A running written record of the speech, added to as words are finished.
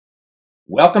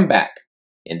Welcome back.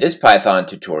 In this Python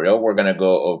tutorial, we're going to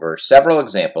go over several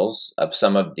examples of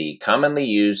some of the commonly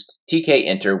used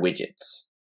Tkinter widgets.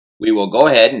 We will go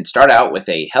ahead and start out with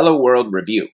a Hello World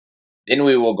review. Then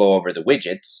we will go over the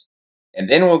widgets, and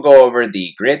then we'll go over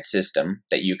the grid system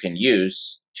that you can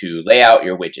use to lay out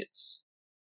your widgets.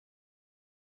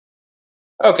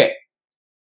 Okay,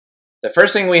 the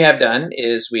first thing we have done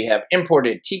is we have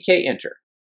imported Tkinter.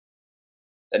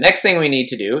 The next thing we need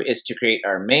to do is to create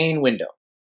our main window.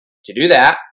 To do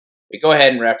that, we go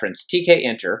ahead and reference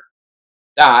Tkinter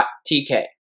 .tk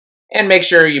and make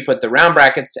sure you put the round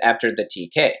brackets after the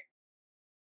tk.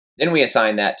 Then we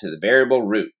assign that to the variable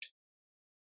root.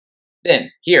 Then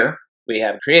here we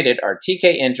have created our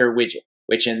Tkinter widget,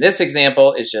 which in this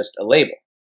example is just a label.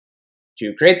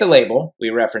 To create the label,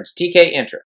 we reference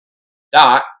Tkinter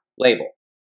 .label,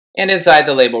 and inside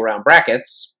the label round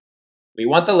brackets, we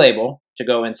want the label to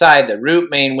go inside the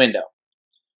root main window.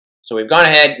 So we've gone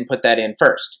ahead and put that in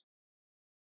first.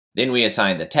 Then we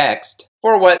assign the text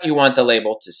for what you want the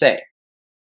label to say.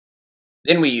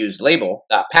 Then we use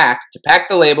label.pack to pack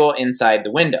the label inside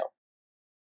the window.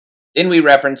 Then we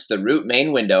reference the root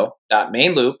main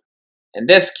window.main loop, and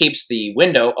this keeps the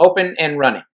window open and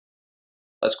running.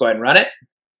 Let's go ahead and run it.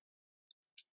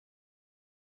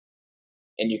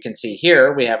 And you can see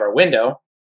here we have our window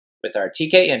with our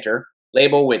Tkinter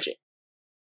label widget.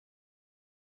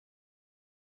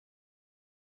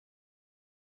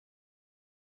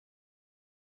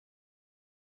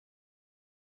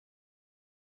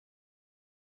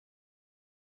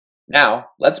 Now,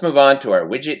 let's move on to our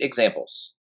widget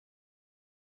examples.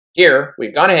 Here,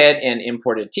 we've gone ahead and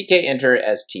imported Tkinter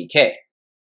as Tk.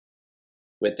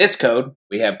 With this code,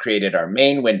 we have created our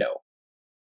main window.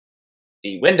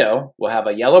 The window will have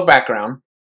a yellow background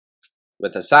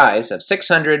with a size of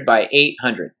 600 by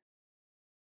 800.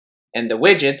 And the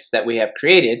widgets that we have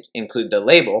created include the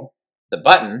label, the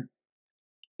button,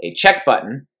 a check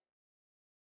button,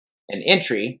 an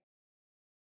entry,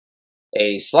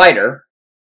 a slider,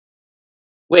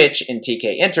 which in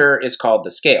Tkinter is called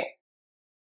the scale,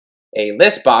 a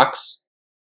list box,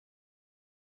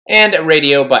 and a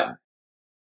radio button.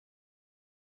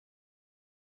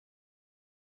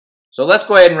 So let's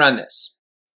go ahead and run this.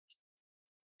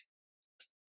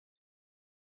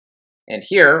 And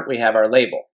here we have our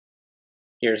label.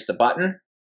 Here's the button,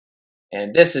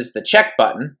 and this is the check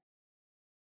button.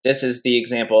 This is the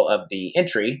example of the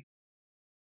entry.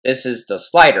 This is the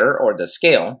slider or the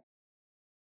scale.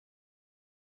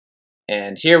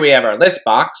 And here we have our list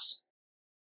box.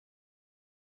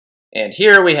 And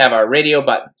here we have our radio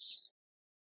buttons.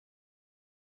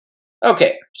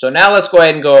 Okay, so now let's go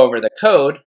ahead and go over the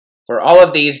code for all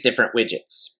of these different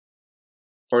widgets.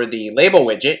 For the label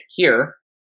widget here,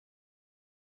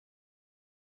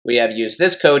 we have used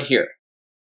this code here.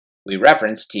 We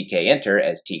reference Tkinter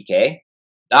as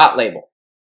Tk.label.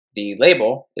 The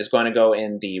label is going to go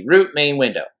in the root main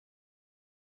window.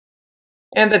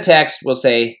 And the text will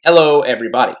say, "Hello,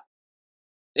 everybody."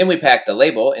 Then we pack the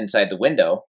label inside the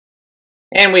window,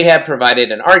 and we have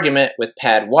provided an argument with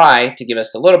pad y to give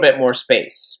us a little bit more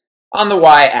space on the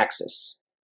y-axis.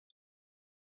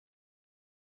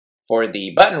 For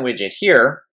the button widget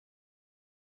here,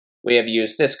 we have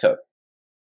used this code.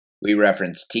 We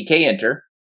reference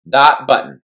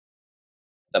Tkinter.button.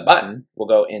 The button will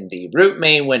go in the root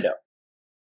main window.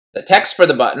 The text for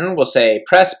the button will say,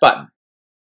 "Press button."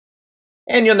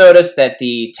 And you'll notice that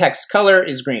the text color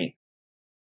is green.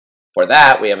 For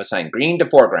that, we have assigned green to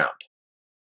foreground.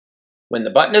 When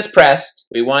the button is pressed,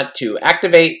 we want to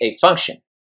activate a function,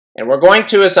 and we're going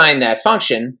to assign that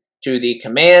function to the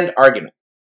command argument.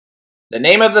 The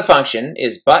name of the function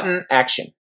is button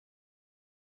action,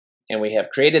 and we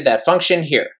have created that function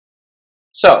here.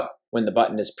 So, when the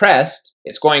button is pressed,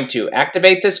 it's going to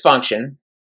activate this function,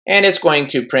 and it's going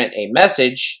to print a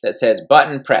message that says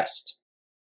button pressed.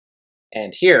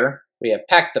 And here, we have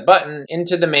packed the button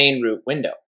into the main root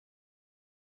window.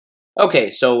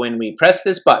 Okay, so when we press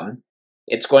this button,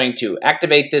 it's going to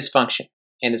activate this function,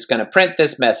 and it's going to print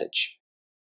this message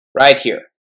right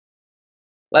here.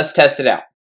 Let's test it out.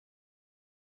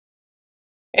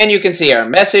 And you can see our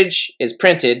message is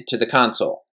printed to the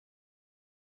console.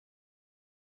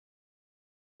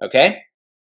 Okay?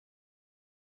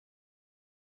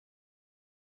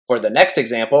 For the next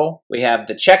example, we have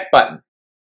the check button.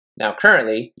 Now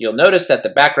currently, you'll notice that the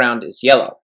background is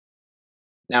yellow.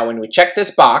 Now when we check this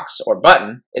box or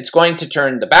button, it's going to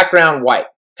turn the background white,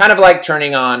 kind of like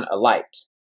turning on a light.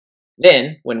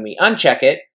 Then, when we uncheck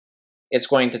it, it's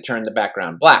going to turn the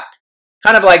background black,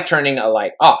 kind of like turning a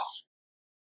light off.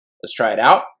 Let's try it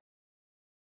out.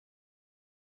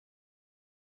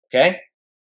 Okay,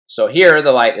 So here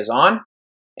the light is on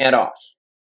and off.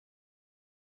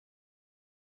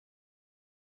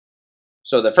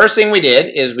 So the first thing we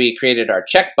did is we created our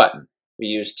check button. We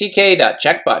used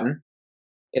tk.checkButton.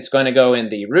 It's going to go in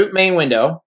the root main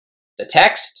window. The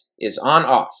text is on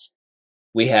off.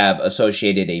 We have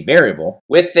associated a variable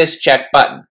with this check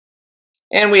button.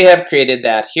 And we have created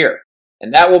that here.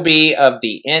 And that will be of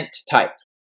the int type.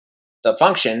 The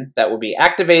function that will be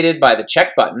activated by the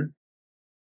check button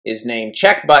is named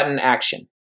checkButtonAction.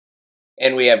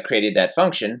 And we have created that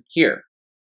function here.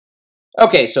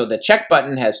 Okay, so the check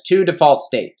button has two default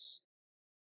states,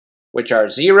 which are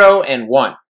 0 and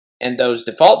 1. And those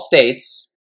default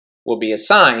states will be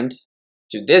assigned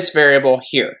to this variable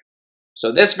here.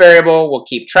 So this variable will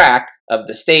keep track of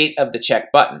the state of the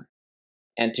check button.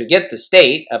 And to get the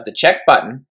state of the check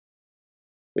button,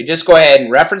 we just go ahead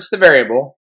and reference the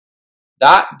variable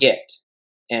 .get.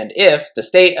 And if the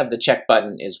state of the check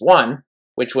button is 1,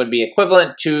 which would be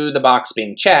equivalent to the box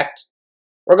being checked,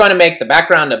 we're going to make the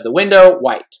background of the window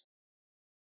white.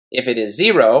 If it is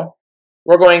 0,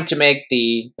 we're going to make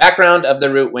the background of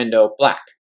the root window black,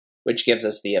 which gives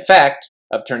us the effect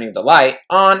of turning the light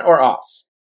on or off.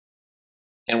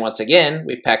 And once again,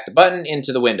 we've packed the button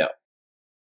into the window.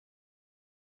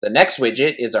 The next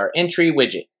widget is our entry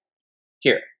widget,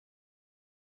 here.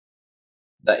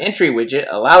 The entry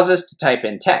widget allows us to type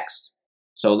in text.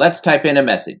 So let's type in a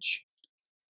message.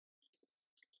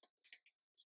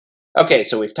 Okay,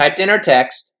 so we've typed in our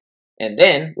text, and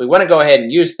then we want to go ahead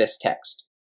and use this text.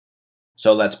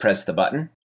 So let's press the button.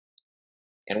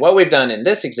 And what we've done in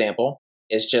this example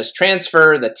is just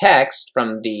transfer the text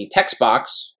from the text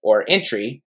box or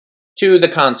entry to the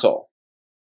console.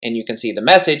 And you can see the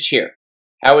message here.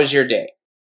 How was your day?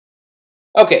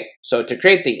 Okay, so to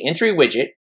create the entry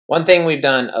widget, one thing we've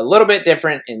done a little bit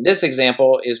different in this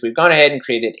example is we've gone ahead and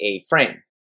created a frame.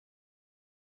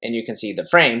 And you can see the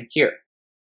frame here.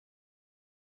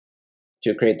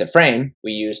 To create the frame,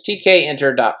 we use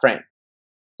tkinter.frame.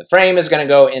 The frame is going to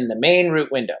go in the main root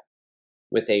window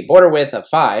with a border width of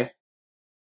 5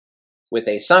 with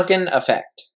a sunken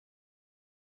effect.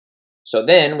 So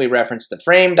then we reference the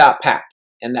frame.pack,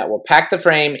 and that will pack the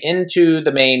frame into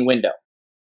the main window.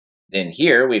 Then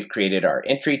here we've created our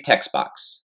entry text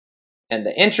box. And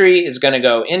the entry is going to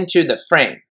go into the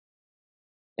frame.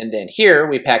 And then here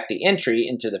we pack the entry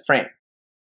into the frame.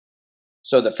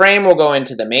 So the frame will go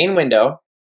into the main window,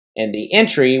 and the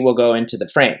entry will go into the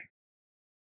frame.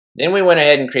 Then we went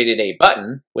ahead and created a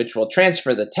button, which will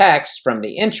transfer the text from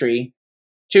the entry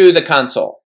to the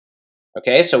console.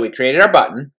 Okay, so we created our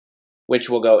button, which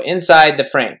will go inside the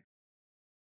frame.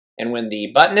 And when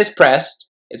the button is pressed,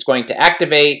 it's going to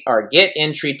activate our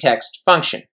getEntryText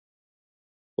function,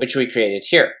 which we created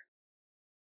here.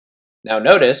 Now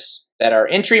notice that our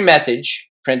entry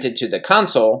message printed to the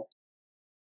console,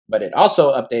 but it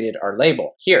also updated our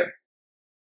label here.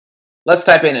 Let's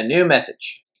type in a new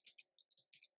message.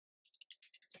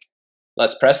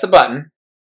 Let's press the button,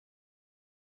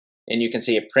 and you can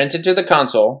see it printed to the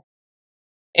console,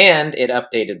 and it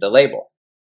updated the label.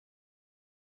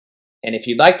 And if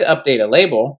you'd like to update a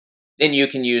label, then you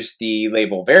can use the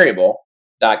label variable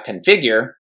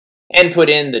 .configure and put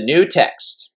in the new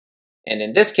text. And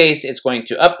in this case, it's going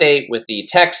to update with the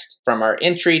text from our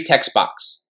entry text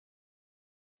box.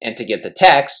 And to get the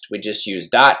text, we just use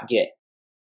 .get.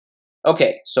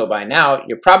 Okay, so by now,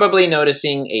 you're probably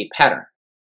noticing a pattern.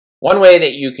 One way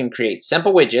that you can create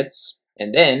simple widgets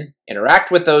and then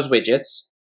interact with those widgets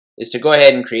is to go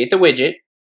ahead and create the widget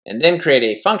and then create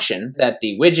a function that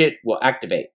the widget will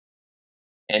activate.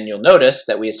 And you'll notice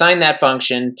that we assign that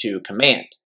function to command.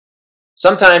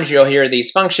 Sometimes you'll hear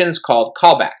these functions called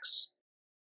callbacks.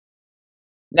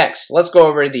 Next, let's go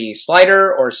over the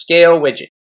slider or scale widget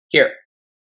here.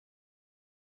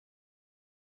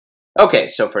 Okay,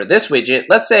 so for this widget,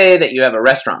 let's say that you have a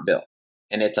restaurant bill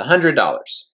and it's $100.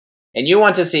 And you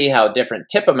want to see how different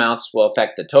tip amounts will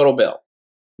affect the total bill.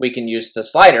 We can use the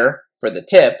slider for the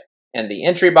tip and the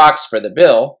entry box for the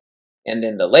bill, and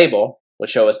then the label will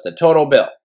show us the total bill.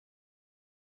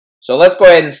 So let's go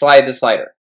ahead and slide the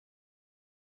slider.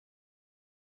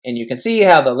 And you can see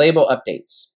how the label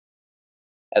updates,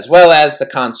 as well as the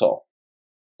console.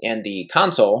 And the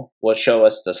console will show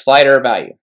us the slider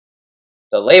value.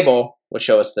 The label will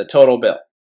show us the total bill.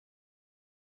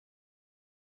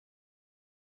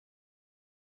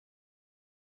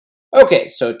 Okay,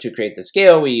 so to create the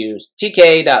scale, we use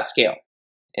tk.scale.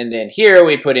 And then here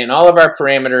we put in all of our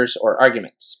parameters or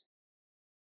arguments.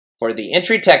 For the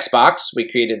entry text box, we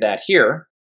created that here.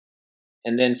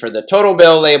 And then for the total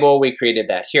bill label, we created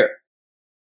that here.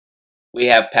 We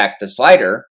have packed the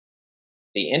slider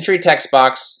the entry text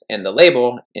box and the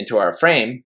label into our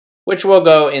frame, which will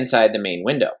go inside the main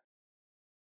window.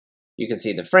 You can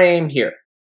see the frame here.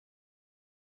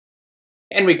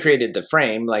 And we created the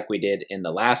frame like we did in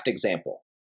the last example.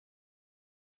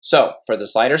 So for the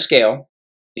slider scale,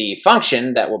 the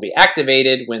function that will be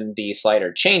activated when the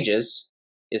slider changes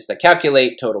is the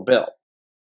calculate total bill.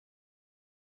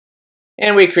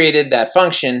 And we created that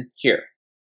function here.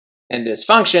 And this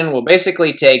function will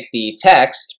basically take the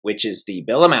text, which is the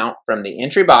bill amount, from the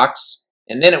entry box,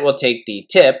 and then it will take the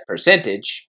tip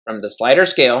percentage from the slider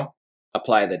scale,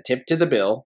 apply the tip to the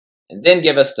bill, and then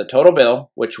give us the total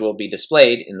bill, which will be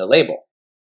displayed in the label.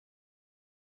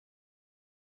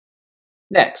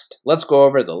 Next, let's go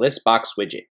over the list box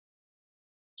widget.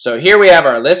 So here we have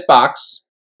our list box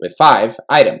with 5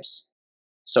 items.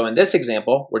 So in this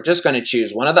example, we're just going to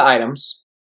choose one of the items,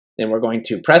 then we're going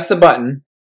to press the button,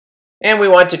 and we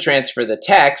want to transfer the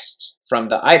text from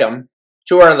the item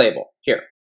to our label here.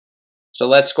 So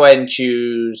let's go ahead and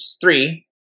choose 3.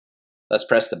 Let's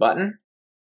press the button,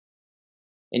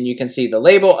 and you can see the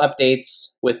label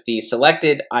updates with the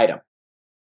selected item.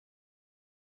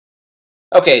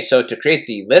 Okay, so to create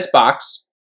the list box,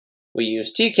 we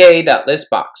use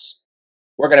tk.listBox.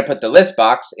 We're going to put the list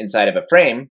box inside of a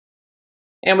frame,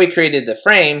 and we created the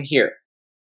frame here.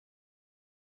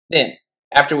 Then,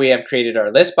 after we have created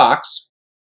our list box,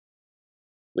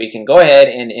 we can go ahead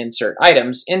and insert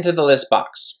items into the list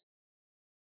box.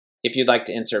 If you'd like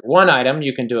to insert one item,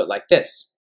 you can do it like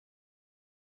this.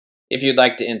 If you'd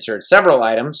like to insert several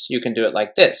items, you can do it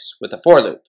like this with a for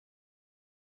loop.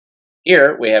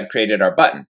 Here we have created our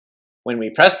button. When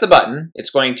we press the button, it's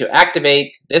going to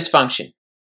activate this function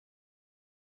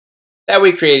that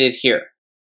we created here.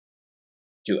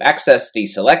 To access the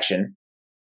selection,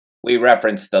 we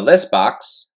reference the list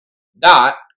box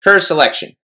dot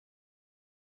curSelection.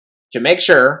 To make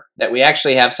sure that we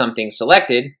actually have something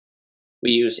selected,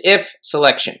 we use if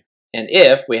selection. And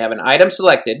if we have an item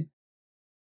selected,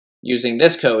 using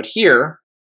this code here,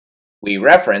 we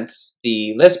reference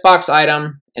the list box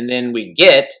item and then we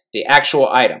get the actual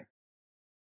item.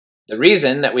 The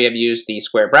reason that we have used the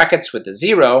square brackets with the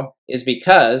 0 is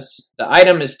because the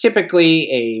item is typically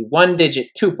a 1-digit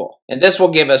tuple, and this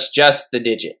will give us just the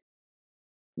digit.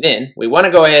 Then we want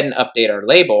to go ahead and update our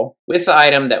label with the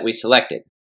item that we selected.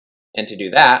 And to do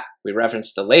that, we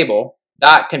reference the label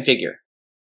 .configure.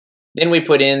 Then we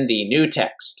put in the new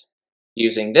text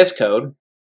using this code,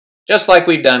 just like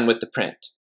we've done with the print.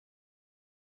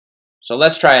 So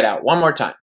let's try it out one more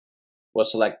time. We'll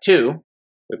select 2,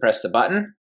 we press the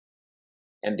button,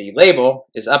 and the label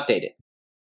is updated.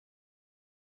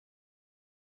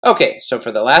 Okay, so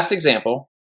for the last example,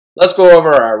 let's go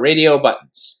over our radio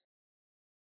buttons.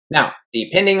 Now,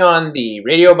 depending on the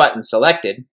radio button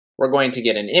selected, we're going to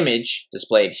get an image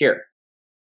displayed here.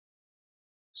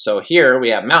 So here we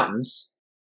have mountains,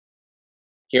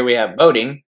 here we have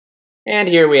boating, and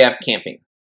here we have camping.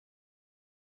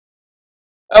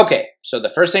 Okay, so the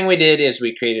first thing we did is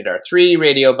we created our 3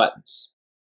 radio buttons.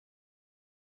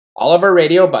 All of our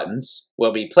radio buttons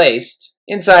will be placed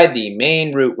inside the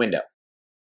main root window.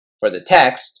 For the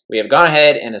text, we have gone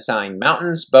ahead and assigned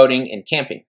mountains, boating, and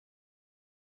camping.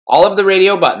 All of the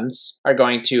radio buttons are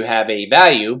going to have a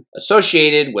value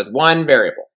associated with one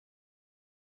variable.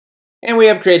 And we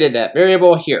have created that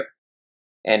variable here.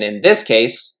 And in this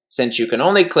case, since you can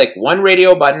only click one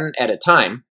radio button at a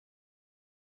time,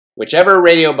 whichever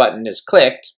radio button is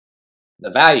clicked,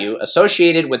 the value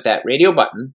associated with that radio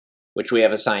button, which we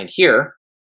have assigned here,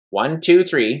 1, 2,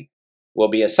 3, will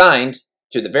be assigned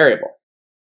to the variable.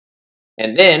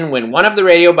 And then when one of the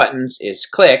radio buttons is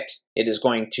clicked, it is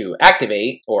going to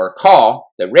activate or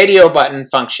call the radio button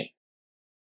function,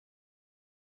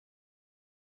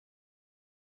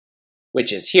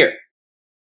 which is here.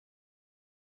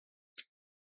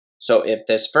 So if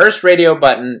this first radio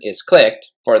button is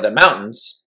clicked for the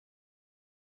mountains,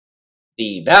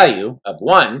 the value of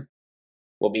 1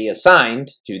 will be assigned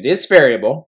to this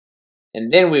variable,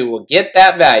 and then we will get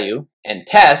that value and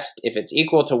test if it's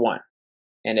equal to 1.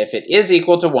 And if it is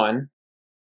equal to 1,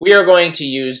 we are going to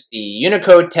use the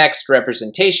Unicode text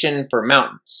representation for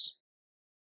mountains.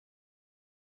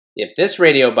 If this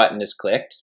radio button is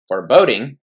clicked for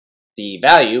boating, the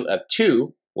value of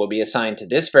 2 will be assigned to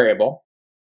this variable.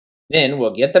 Then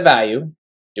we'll get the value,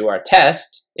 do our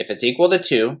test. If it's equal to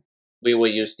 2, we will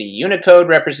use the Unicode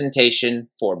representation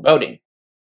for boating.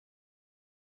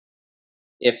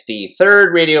 If the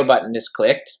third radio button is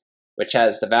clicked, which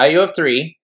has the value of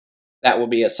 3, that will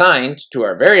be assigned to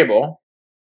our variable,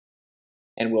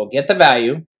 and we'll get the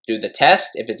value, do the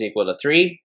test if it's equal to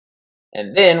 3,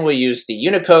 and then we'll use the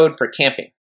Unicode for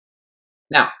camping.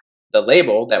 Now, the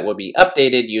label that will be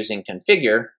updated using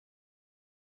configure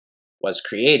was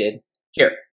created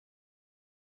here.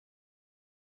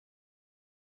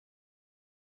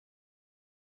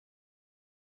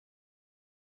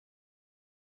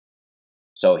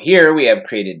 So here we have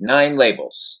created 9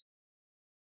 labels.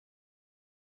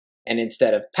 And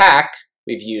instead of pack,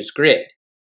 we've used grid.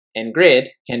 And grid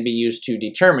can be used to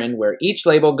determine where each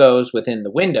label goes within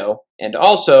the window, and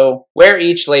also where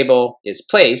each label is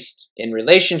placed in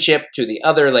relationship to the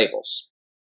other labels.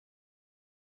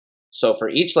 So for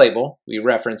each label, we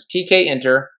reference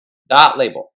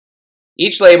tkinter.label.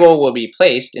 Each label will be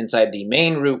placed inside the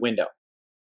main root window.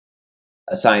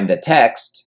 Assign the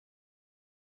text.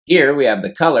 Here we have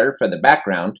the color for the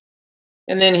background,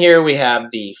 and then here we have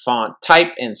the font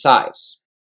type and size.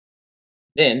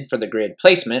 Then, for the grid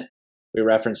placement, we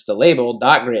reference the label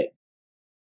 .grid.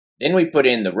 Then we put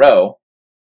in the row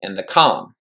and the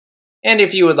column. And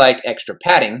if you would like extra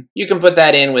padding, you can put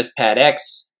that in with pad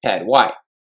X, pad Y.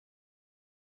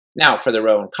 Now for the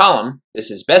row and column, this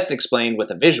is best explained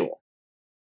with a visual.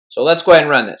 So let's go ahead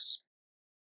and run this.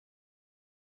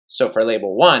 So for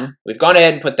label 1, we've gone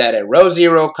ahead and put that at row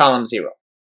 0, column 0.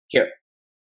 Here.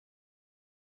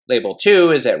 Label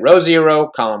 2 is at row 0,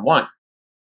 column 1.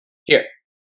 Here.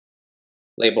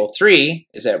 Label 3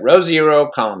 is at row 0,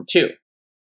 column 2.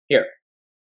 Here.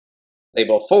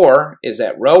 Label 4 is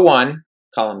at row 1,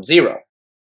 column 0.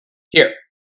 Here.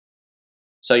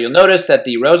 So you'll notice that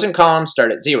the rows and columns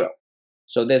start at 0.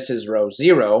 So this is row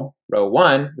 0, row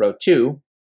 1, row 2,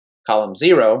 column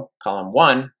 0, column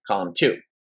 1, column 2.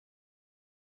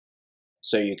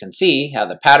 So you can see how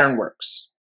the pattern works.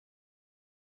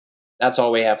 That's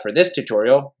all we have for this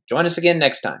tutorial. Join us again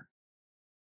next time.